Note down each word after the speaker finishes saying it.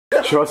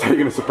Show us how you're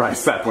gonna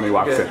surprise Seth when he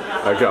walks in.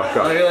 Alright, go.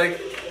 I'll be like,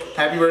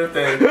 happy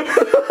birthday.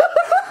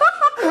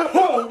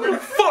 Holy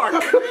fuck!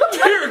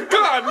 Dear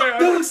God, man!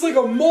 That looks like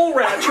a mole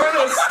rat trying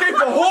to escape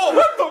a hole.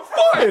 What the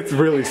fuck? It's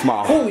really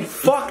small. Holy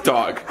fuck,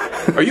 dog.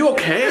 Are you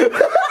okay?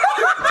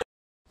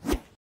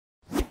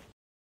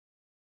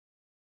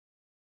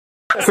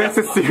 Since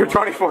it's your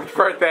 24th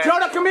birthday.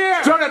 Jonah, come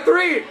here! Jonah,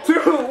 3, 2,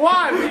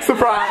 1.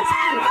 Surprise!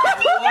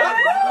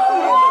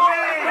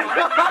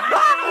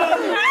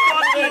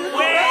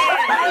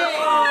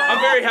 I'm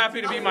very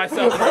happy to be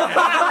myself right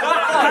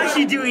now. How's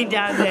she doing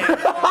down there?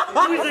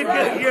 Who's a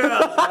good girl?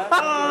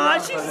 Oh,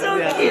 she's so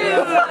cute.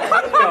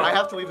 I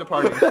have to leave the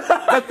party.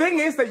 The thing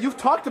is that you've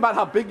talked about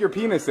how big your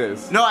penis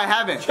is. No, I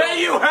haven't.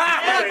 Hey, you have!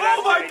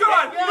 Oh my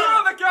God! You're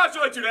on the couch.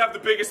 I'd like you to have the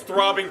biggest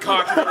throbbing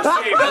cock you've ever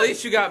seen. At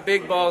least you got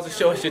big balls to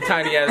show us your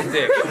tiny ass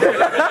dick.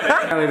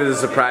 Apparently there's a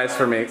surprise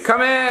for me.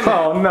 Come in!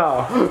 Oh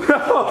no.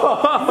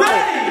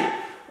 Ready!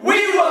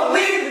 We will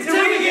leave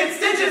until we get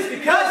stitches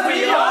because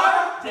we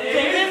are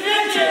David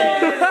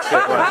Finches!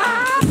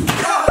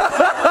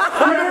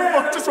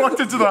 Just walked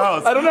into the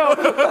house. I don't know.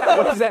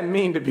 What does that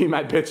mean to be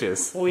my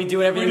bitches? Well, we do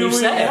whatever you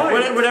say.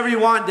 Whatever you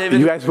want, David.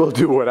 You guys will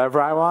do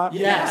whatever I want?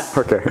 Yes.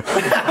 Okay.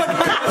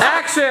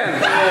 Action!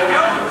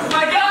 Oh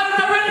my God, I'm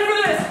not ready for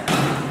this!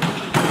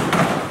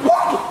 Oh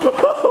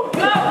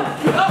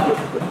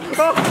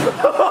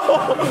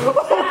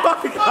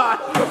my God!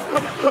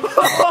 Oh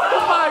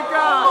my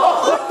God!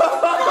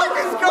 What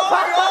is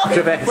going on?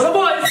 Javette. For the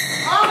boys!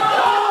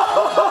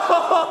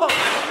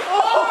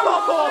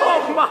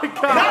 Oh my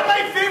God! Not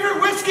my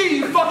favorite whiskey,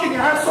 you fucking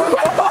asshole!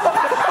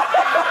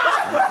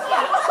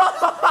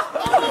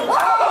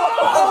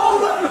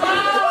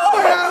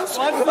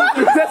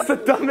 That's the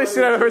dumbest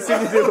shit I've ever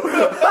seen you do.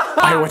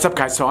 Hey, what's up,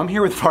 guys? So I'm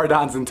here with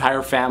Vardon's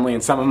entire family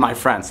and some of my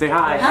friends. Say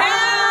hi.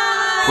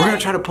 Hi. We're gonna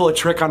try to pull a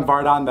trick on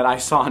Vardon that I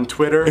saw on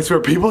Twitter. It's where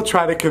people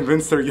try to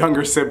convince their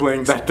younger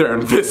siblings that they're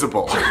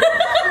invisible.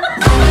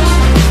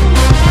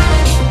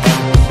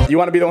 You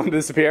want to be the one to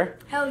disappear?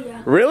 Hell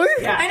yeah. Really?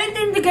 Yeah.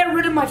 Anything to get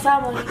rid of my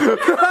family. There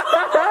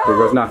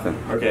goes nothing.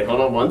 Okay, hold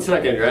on 1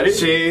 second. Ready?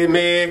 See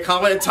me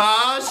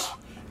commentage.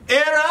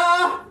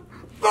 Era.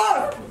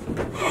 Fuck.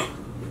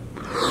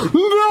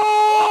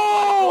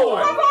 No!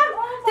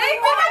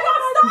 David, I got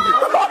stopped!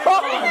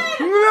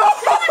 No!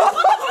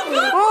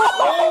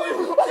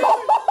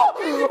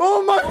 Oh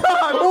my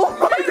God! Oh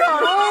my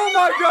God! Oh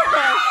my God!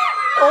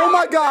 Oh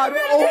my God! Oh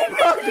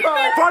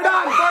my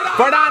God!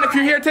 Vardon, if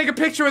you're here, take a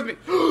picture with me.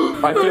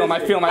 I feel him.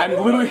 I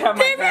literally have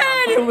my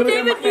hand.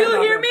 David, do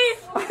you hear me?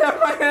 I have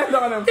my hand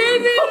on him.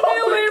 David, do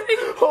you hear me?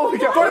 Holy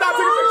God! Vardon,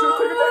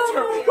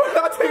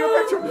 take a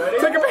picture.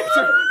 Take a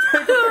picture.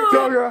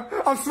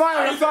 I'm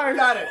smiling.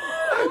 Got it.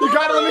 You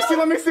got it.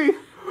 Let me see.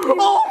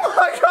 Oh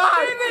my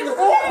God!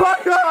 Oh my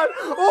God!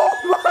 Oh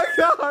my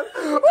God!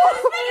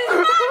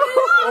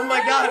 Oh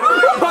my God.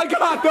 Oh my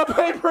God! The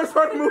papers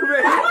are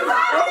moving!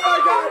 Oh my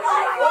God!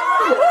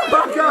 Oh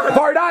my God!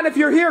 Vardon, if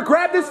you're here,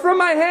 grab this from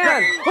my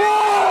hand!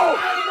 Oh!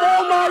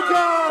 Oh my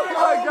God! Oh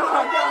my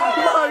God!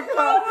 Oh my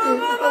God!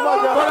 Oh my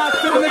God! Vardon,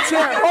 sit in the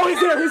chair! Oh, he's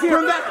here!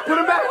 Put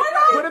him back!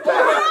 Put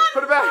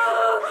it back!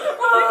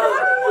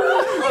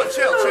 Oh,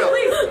 chill.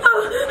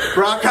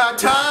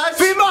 Brakataj.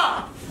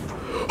 Fima.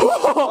 Oh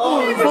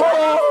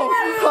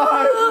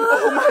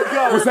my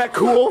God! Was that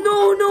cool?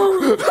 No.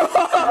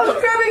 I'm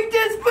grabbing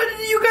this, but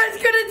you guys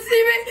couldn't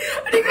see me,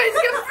 and you guys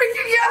kept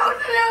freaking out.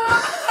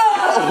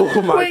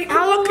 Oh my! Wait,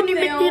 how long can you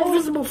make me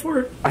invisible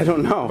for? I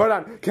don't know. Hold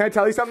on, can I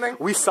tell you something?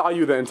 We saw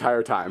you the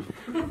entire time.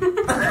 I'm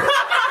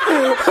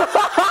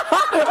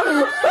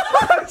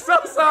so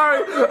sorry.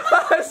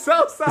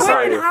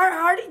 Wait,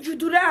 how did you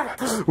do that?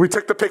 We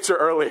took the picture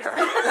earlier.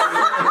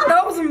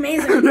 That was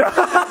amazing. Yeah.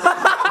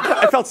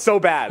 I felt so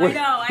bad. I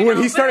know. When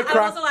he started but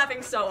crying. I'm also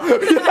laughing so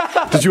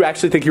hard. Did you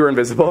actually think you were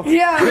invisible?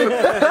 Yeah.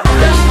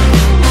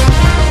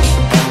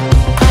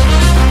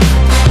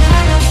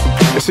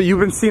 So you've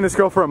been seeing this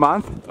girl for a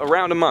month?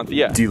 Around a month,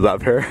 yeah. Do you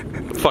love her?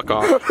 Fuck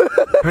off.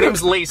 Her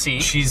name's Lacey.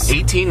 She's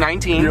 18,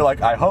 19. You're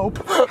like, I hope.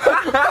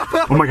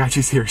 Oh my God,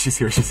 she's here.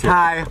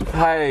 Hi.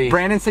 Hi.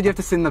 Brandon said you have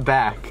to sit in the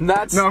back.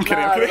 That's No, I'm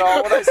kidding. not at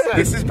all what I said.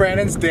 This is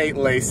Brandon's date,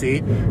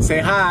 Lacey. Say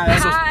hi.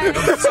 Hi.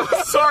 So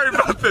sorry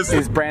about this.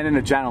 Is Brandon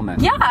a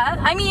gentleman? Yeah,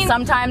 I mean,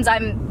 sometimes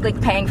I'm like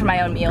paying for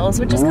my own meals,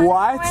 which is kind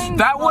What? of annoying,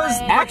 That was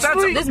but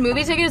actually. this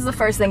movie ticket is the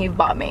first thing you've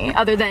bought me,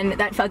 other than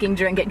that fucking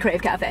drink at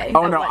Crave Cafe.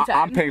 Oh at no, one time.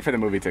 I'm paying for the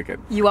movie ticket.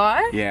 You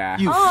are? Yeah.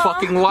 You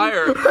fucking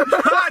liar.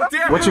 God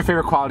damn. What's your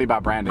favorite quality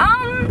about Brandon?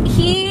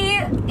 He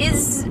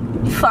is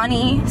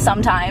funny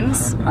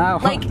sometimes. Oh,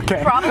 like,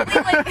 okay. probably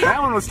like.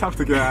 That one was tough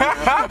to get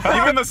out.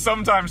 Even the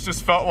sometimes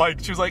just felt like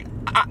she was like,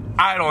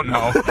 I don't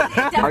know.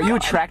 Are you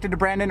attracted to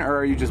Brandon or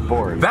are you just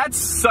bored? That's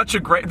such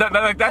a great.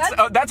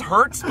 That's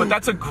hurts, but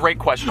that's a great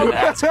question to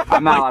ask.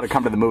 I'm not allowed to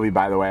come to the movie,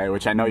 by the way,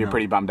 which I know you're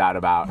pretty bummed out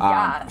about.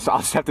 Yeah. So I'll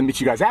just have to meet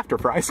you guys after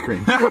for ice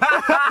cream.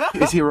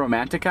 Is he a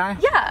romantic guy?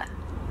 Yeah.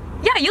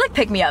 Yeah, you like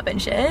pick me up and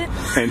shit.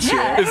 And shit.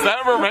 Yeah. Is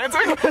that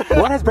romantic?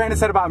 What has Brandon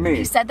said about me?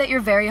 You said that you're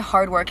very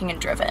hardworking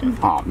and driven.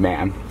 Oh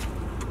man.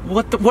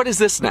 What is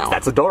this now?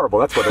 That's adorable.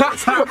 That's what it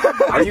is.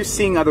 Are you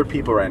seeing other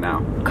people right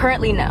now?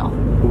 Currently, no.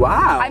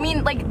 Wow. I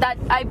mean, like that.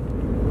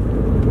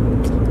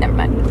 Never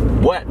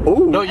mind. What?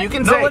 Ooh. No, you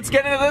can say. Let's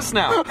get into this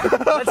now. Let's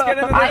get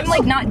into this. I'm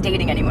like not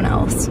dating anyone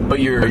else. But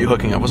are you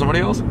hooking up with somebody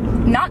else?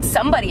 Not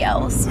somebody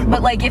else,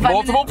 but like if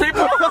multiple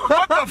people.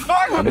 What the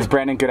fuck? Is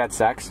Brandon good at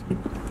sex?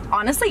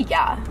 Honestly,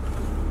 yeah.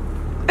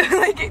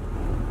 Like.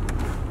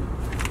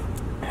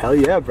 Hell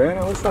yeah,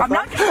 Brandon. What's up? I'm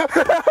not.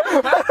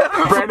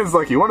 Brandon's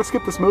like, you want to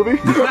skip this movie?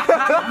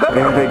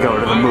 And they go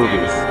to the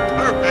movies.